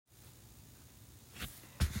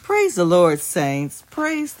Praise the Lord, saints.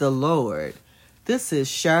 Praise the Lord. This is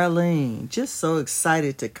Charlene. Just so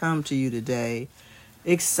excited to come to you today.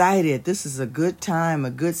 Excited. This is a good time, a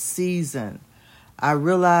good season. I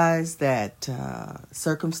realize that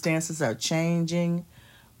circumstances are changing.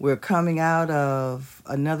 We're coming out of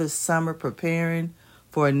another summer, preparing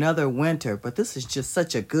for another winter. But this is just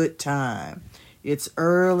such a good time. It's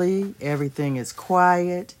early. Everything is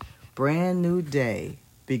quiet. Brand new day.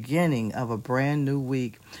 Beginning of a brand new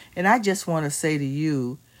week. And I just want to say to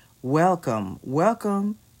you, welcome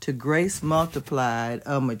to Grace Multiplied,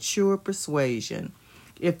 a mature persuasion.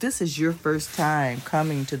 If this is your first time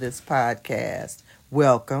coming to this podcast,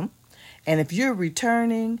 welcome. And if you're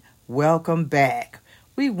returning, welcome back.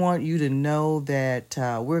 We want you to know that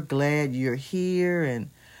we're glad you're here, and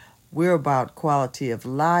we're about quality of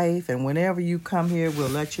life. And whenever you come here, we'll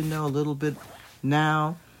let you know a little bit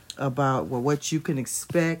now about what you can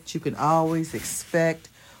expect. You can always expect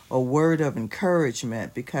a word of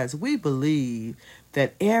encouragement, because we believe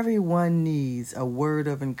that everyone needs a word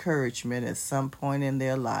of encouragement at some point in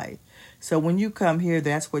their life. So when you come here,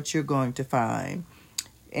 that's what you're going to find.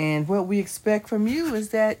 And what we expect from you is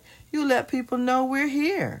that you let people know we're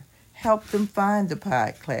here. Help them find the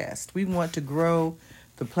podcast. We want to grow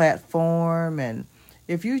the platform. And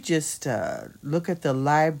if you just look at the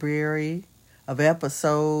library of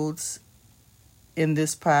episodes in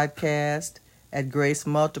this podcast at Grace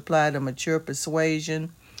Multiplied, a Mature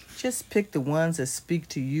Persuasion, just pick the ones that speak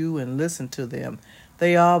to you and listen to them.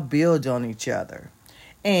 They all build on each other.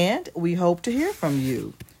 And we hope to hear from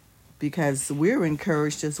you, because we're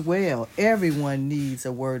encouraged as well. Everyone needs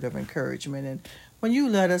a word of encouragement. And when you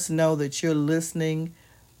let us know that you're listening,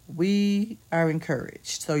 we are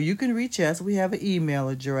encouraged. So you can reach us. We have an email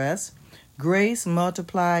address,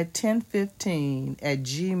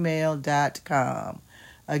 gracemultiplied1015@gmail.com.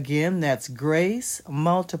 Again, that's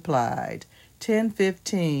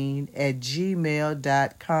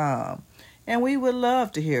gracemultiplied1015@gmail.com. And we would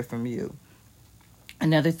love to hear from you.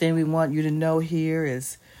 Another thing we want you to know here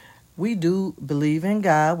is we do believe in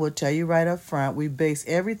God. We'll tell you right up front. We base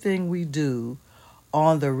everything we do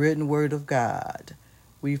on the written word of God.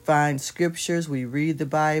 We find scriptures. We read the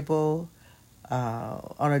Bible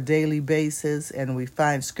on a daily basis, and we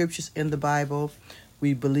find scriptures in the Bible.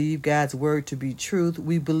 We believe God's word to be truth.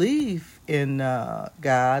 We believe in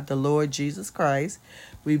God, the Lord Jesus Christ.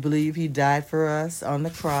 We believe he died for us on the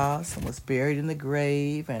cross and was buried in the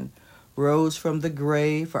grave and rose from the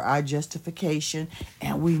grave for our justification.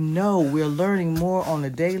 And we know we're learning more on a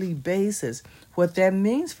daily basis what that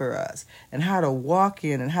means for us, and how to walk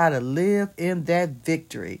in and how to live in that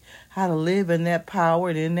victory, how to live in that power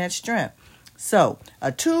and in that strength. So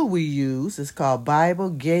a tool we use is called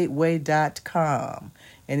BibleGateway.com.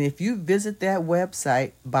 And if you visit that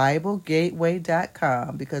website,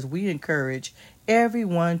 BibleGateway.com, because we encourage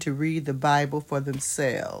everyone to read the Bible for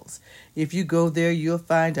themselves. If you go there, you'll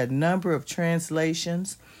find a number of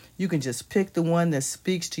translations. You can just pick the one that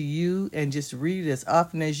speaks to you and just read it as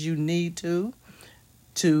often as you need to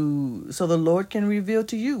so the Lord can reveal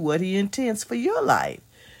to you what he intends for your life,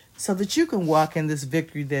 so that you can walk in this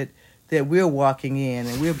victory that we're walking in,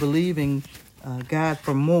 and we're believing God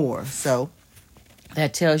for more. So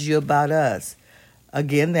that tells you about us.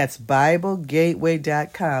 Again, that's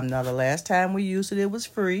BibleGateway.com. Now, the last time we used it, it was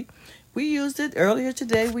free. We used it earlier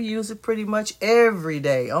today. We use it pretty much every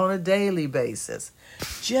day on a daily basis,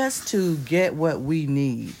 just to get what we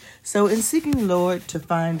need. So in seeking the Lord to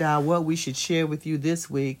find out what we should share with you this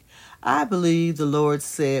week, I believe the Lord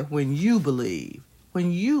said, when you believe,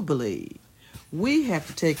 we have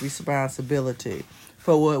to take responsibility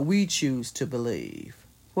for what we choose to believe,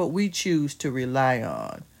 what we choose to rely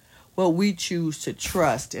on, what we choose to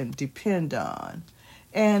trust and depend on.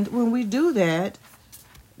 And when we do that,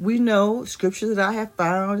 we know scripture that I have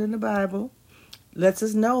found in the Bible lets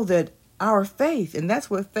us know that our faith, and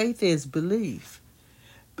that's what faith is, belief.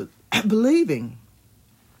 Believing.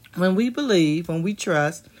 When we believe, when we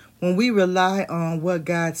trust, when we rely on what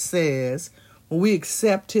God says, when we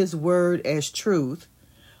accept his word as truth,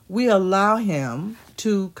 we allow him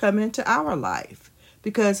to come into our life,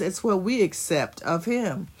 because it's what we accept of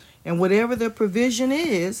him. And whatever the provision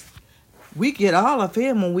is, we get all of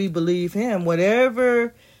him when we believe him.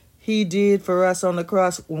 Whatever he did for us on the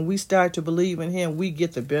cross, when we start to believe in him, we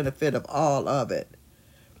get the benefit of all of it.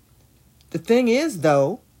 The thing is,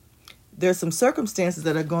 though, there's some circumstances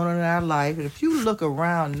that are going on in our life. And if you look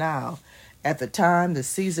around now at the time, the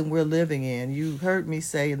season we're living in, you heard me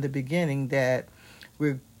say in the beginning that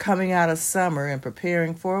we're coming out of summer and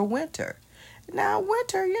preparing for a winter. Now,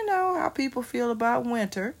 winter, you know how people feel about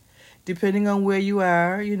winter, depending on where you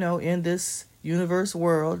are, in this universe,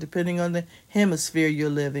 world, depending on the hemisphere you're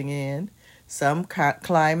living in. Some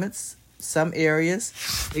climates, some areas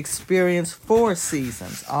experience 4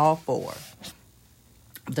 seasons, all 4.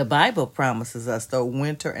 The Bible promises us, though,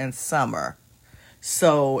 winter and summer.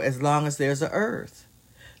 So as long as there's an earth.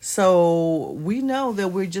 So we know that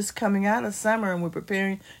we're just coming out of summer and we're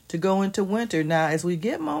preparing to go into winter. Now, as we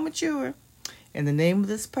get more mature, and the name of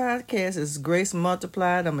this podcast is Grace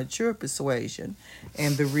Multiplied, a Mature Persuasion.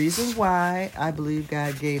 And the reason why I believe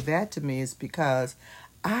God gave that to me is because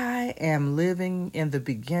I am living in the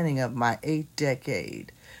beginning of my 8th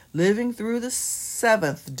decade, living through the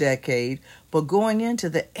 7th decade, but going into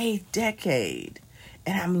the 8th decade.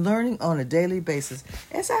 And I'm learning on a daily basis.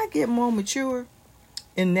 As I get more mature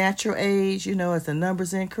in natural age, as the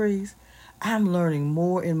numbers increase, I'm learning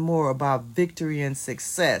more and more about victory and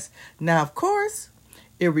success. Now, of course,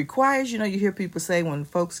 it requires, you hear people say when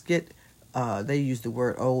folks get, they use the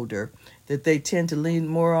word older, that they tend to lean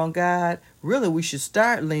more on God. Really, we should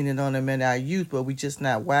start leaning on Him in our youth, but we're just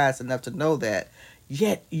not wise enough to know that.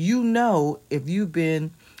 Yet, if you've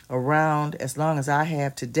been around as long as I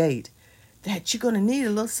have to date, that you're going to need a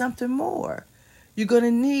little something more. You're going to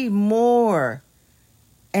need more.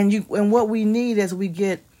 And what we need as we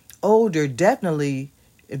get older, definitely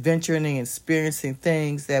adventuring and experiencing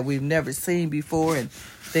things that we've never seen before, and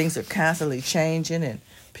things are constantly changing and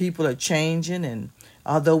people are changing, and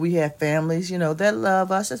although we have families, that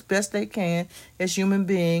love us as best they can as human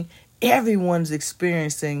beings, everyone's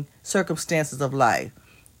experiencing circumstances of life,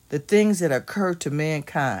 the things that occur to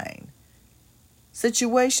mankind,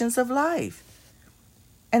 situations of life.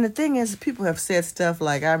 And the thing is, people have said stuff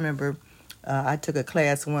like, I remember I took a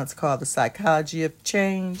class once called The Psychology of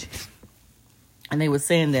Change, and they were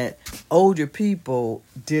saying that older people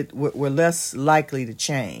were less likely to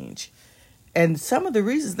change. And some of the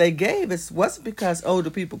reasons they gave wasn't because older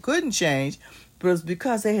people couldn't change, but it was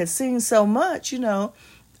because they had seen so much, in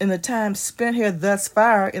the time spent here thus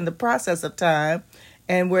far in the process of time,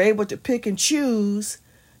 and were able to pick and choose,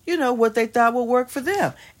 what they thought would work for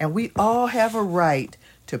them. And we all have a right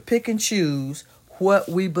to pick and choose what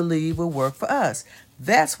we believe will work for us.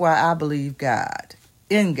 That's why I believe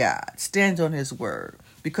in God, stand on His word,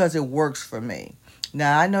 because it works for me.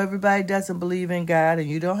 Now, I know everybody doesn't believe in God, and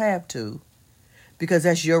you don't have to, because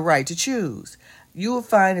that's your right to choose. You will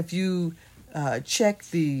find if you check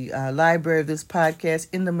the library of this podcast,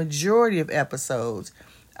 in the majority of episodes,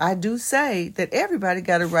 I do say that everybody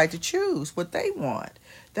got a right to choose what they want.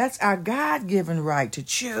 That's our God-given right to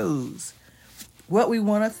choose what we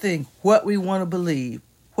want to think, what we want to believe,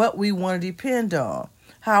 what we want to depend on,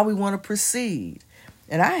 how we want to proceed.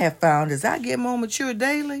 And I have found as I get more mature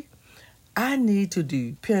daily, I need to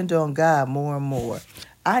depend on God more and more.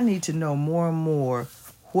 I need to know more and more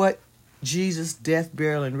what Jesus' death,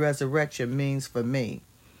 burial, and resurrection means for me.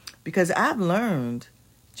 Because I've learned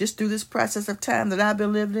just through this process of time that I've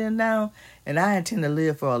been living in now, and I intend to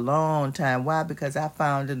live for a long time. Why? Because I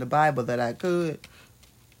found in the Bible that I could.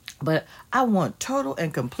 But I want total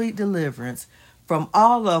and complete deliverance from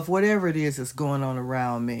all of whatever it is that's going on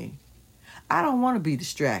around me. I don't want to be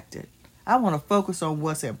distracted. I want to focus on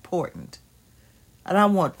what's important. And I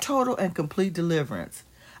want total and complete deliverance.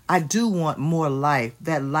 I do want more life,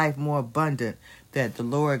 that life more abundant that the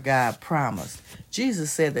Lord God promised.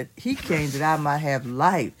 Jesus said that He came that I might have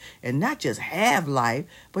life, and not just have life,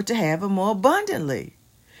 but to have it more abundantly.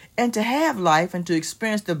 And to have life and to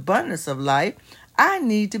experience the abundance of life, I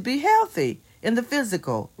need to be healthy in the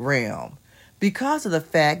physical realm, because of the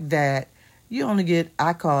fact that you only get,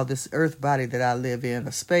 I call this earth body that I live in,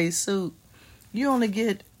 a space suit. You only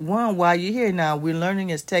get one while you're here. Now, we're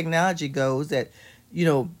learning as technology goes that,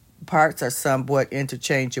 parts are somewhat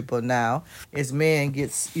interchangeable now. As man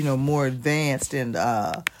gets, more advanced in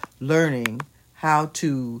learning how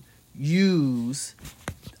to use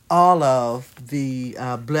all of the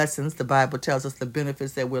blessings. The Bible tells us the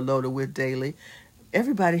benefits that we're loaded with daily.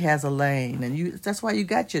 Everybody has a lane, and that's why you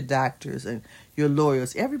got your doctors and your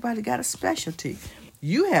lawyers. Everybody got a specialty.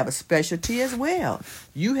 You have a specialty as well.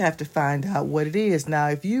 You have to find out what it is. Now,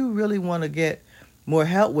 if you really want to get more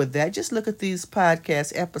help with that, just look at these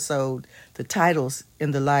podcast episodes, the titles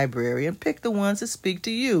in the library, and pick the ones that speak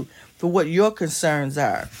to you for what your concerns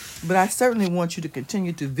are. But I certainly want you to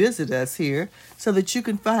continue to visit us here so that you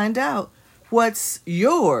can find out what's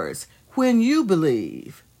yours when you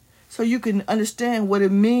believe. So you can understand what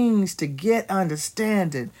it means to get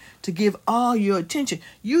understanding, to give all your attention.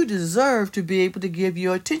 You deserve to be able to give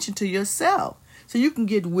your attention to yourself so you can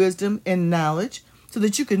get wisdom and knowledge so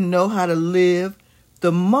that you can know how to live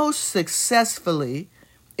the most successfully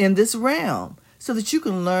in this realm, so that you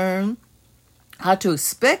can learn how to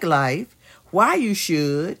expect life why you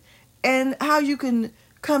should, and how you can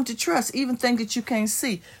come to trust even things that you can't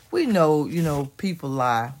see. We know, people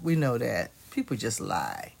lie. We know that. People just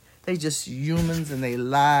lie. They just humans and they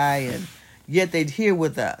lie, and yet they're here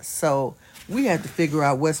with us. So we have to figure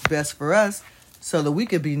out what's best for us so that we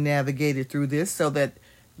can be navigated through this, so that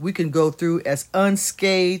we can go through as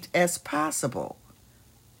unscathed as possible.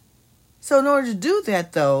 So in order to do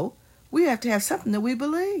that, though, we have to have something that we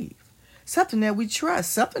believe, something that we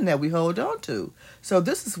trust, something that we hold on to. So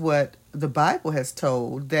this is what the Bible has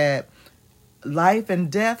told, that life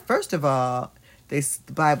and death, first of all,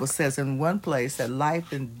 the Bible says in one place that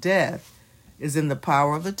life and death is in the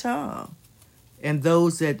power of the tongue. And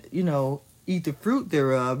those that, eat the fruit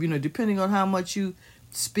thereof, depending on how much you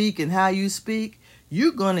speak and how you speak,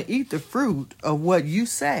 you're going to eat the fruit of what you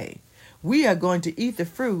say. We are going to eat the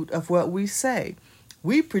fruit of what we say.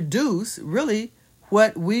 We produce really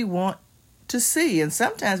what we want to see, and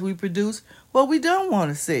sometimes we produce what we don't want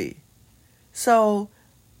to see. So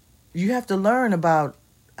you have to learn about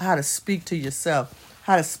how to speak to yourself,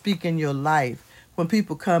 how to speak in your life when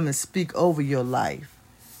people come and speak over your life.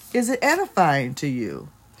 Is it edifying to you?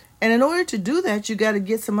 And in order to do that, you got to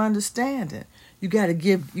get some understanding. You got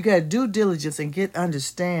to do diligence and get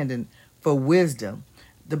understanding for wisdom.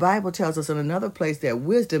 The Bible tells us in another place that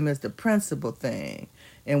wisdom is the principal thing,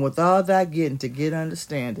 and with all thy getting, to get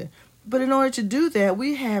understanding. But in order to do that,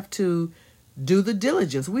 we have to do the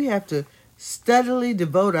diligence. We have to steadily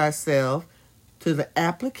devote ourselves to the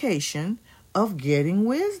application of getting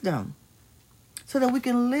wisdom, so that we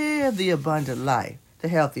can live the abundant life, the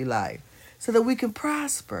healthy life, so that we can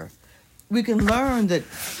prosper. We can learn that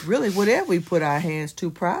really whatever we put our hands to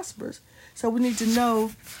prospers. So we need to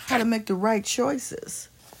know how to make the right choices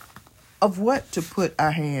of what to put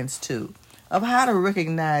our hands to, of how to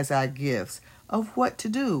recognize our gifts, of what to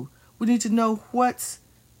do. We need to know what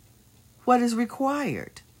is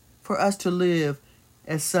required for us to live,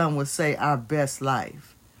 as some would say, our best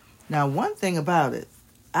life. Now, one thing about it,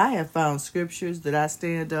 I have found scriptures that I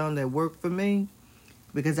stand on that work for me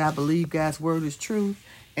because I believe God's word is true.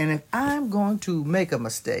 And if I'm going to make a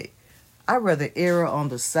mistake, I'd rather err on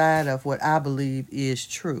the side of what I believe is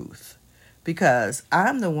truth, because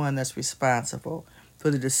I'm the one that's responsible for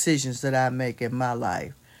the decisions that I make in my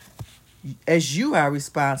life, as you are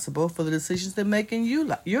responsible for the decisions that make in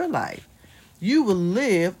your life. You will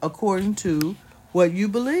live according to what you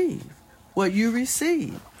believe, what you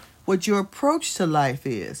receive, what your approach to life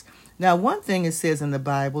is. Now, one thing it says in the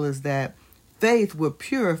Bible is that faith will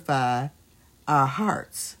purify our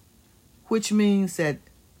hearts, which means that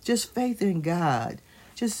just faith in God,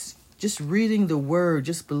 just reading the word,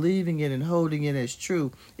 just believing it and holding it as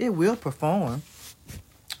true, it will perform.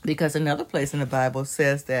 Because another place in the Bible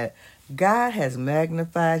says that God has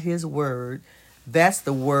magnified his word. That's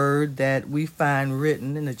the word that we find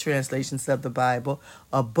written in the translations of the Bible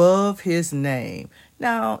above his name.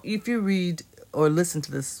 Now, if you read or listen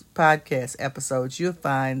to this podcast episodes, you'll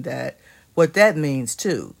find that what that means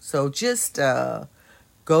too. So just go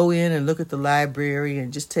in and look at the library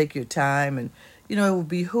and just take your time, and it will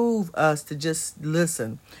behoove us to just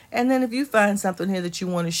listen. And then if you find something here that you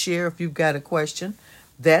want to share, if you've got a question,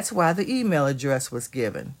 that's why the email address was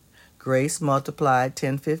given,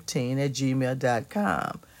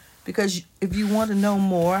 gracemultiplied1015@gmail.com. Because if you want to know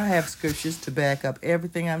more, I have scriptures to back up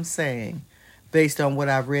everything I'm saying based on what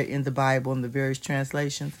I've read in the Bible and the various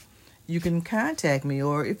translations. You can contact me,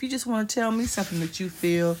 or if you just want to tell me something that you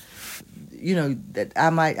feel, that I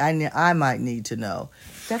might need to know,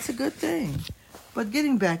 that's a good thing. But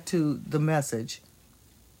getting back to the message,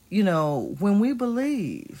 when we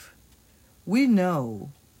believe, we know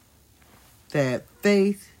that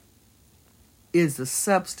faith is the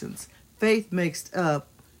substance. Faith makes up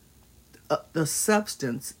the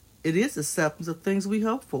substance. It is the substance of things we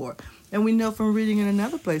hope for. And we know from reading in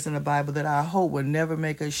another place in the Bible that our hope will never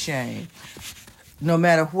make us shame. No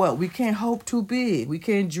matter what, we can't hope too big. We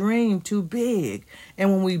can't dream too big.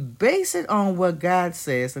 And when we base it on what God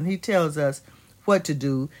says and he tells us what to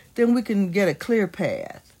do, then we can get a clear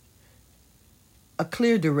path, a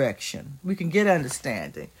clear direction. We can get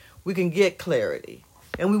understanding. We can get clarity.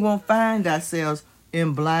 And we won't find ourselves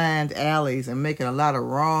in blind alleys and making a lot of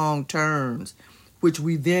wrong turns, which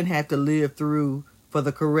we then have to live through for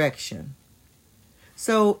the correction.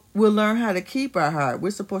 So we'll learn how to keep our heart.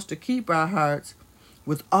 We're supposed to keep our hearts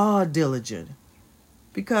with all diligence,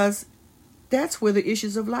 because that's where the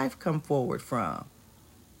issues of life come forward from.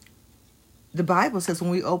 The Bible says when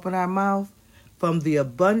we open our mouth, from the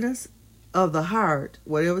abundance of the heart,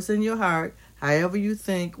 whatever's in your heart, however you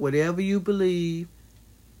think, whatever you believe,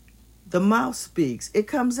 The mouth speaks. It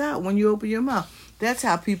comes out when you open your mouth. That's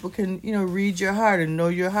how people can, read your heart and know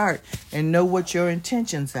your heart and know what your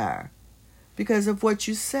intentions are because of what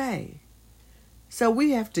you say. So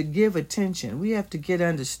we have to give attention. We have to get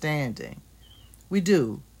understanding. We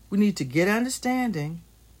do. We need to get understanding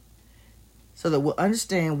so that we'll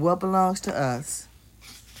understand what belongs to us,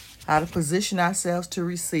 how to position ourselves to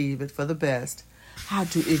receive it for the best, how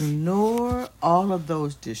to ignore all of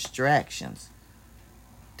those distractions.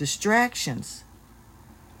 Distractions.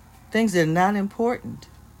 Things that are not important.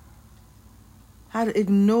 How to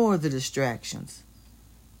ignore the distractions.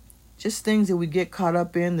 Just things that we get caught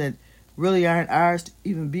up in that really aren't ours to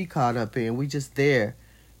even be caught up in. We just there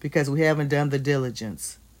because we haven't done the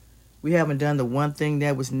diligence. We haven't done the one thing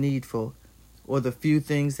that was needful or the few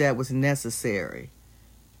things that was necessary.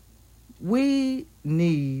 We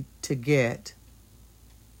need to get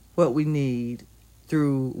what we need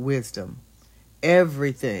through wisdom.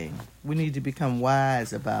 Everything. We need to become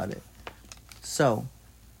wise about it. So,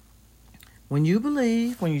 when you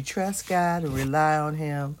believe, when you trust God and rely on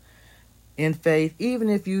Him in faith, even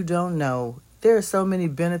if you don't know, there are so many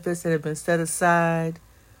benefits that have been set aside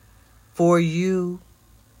for you,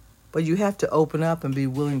 but you have to open up and be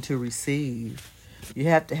willing to receive. You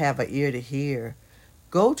have to have an ear to hear.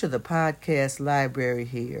 Go to the podcast library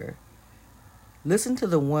here. Listen to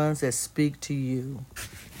the ones that speak to you.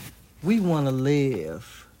 We want to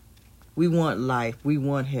live. We want life. We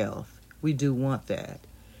want health. We do want that.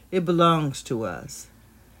 It belongs to us.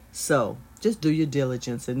 So just do your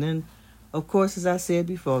diligence. And then, of course, as I said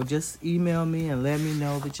before, just email me and let me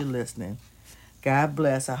know that you're listening. God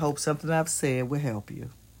bless. I hope something I've said will help you.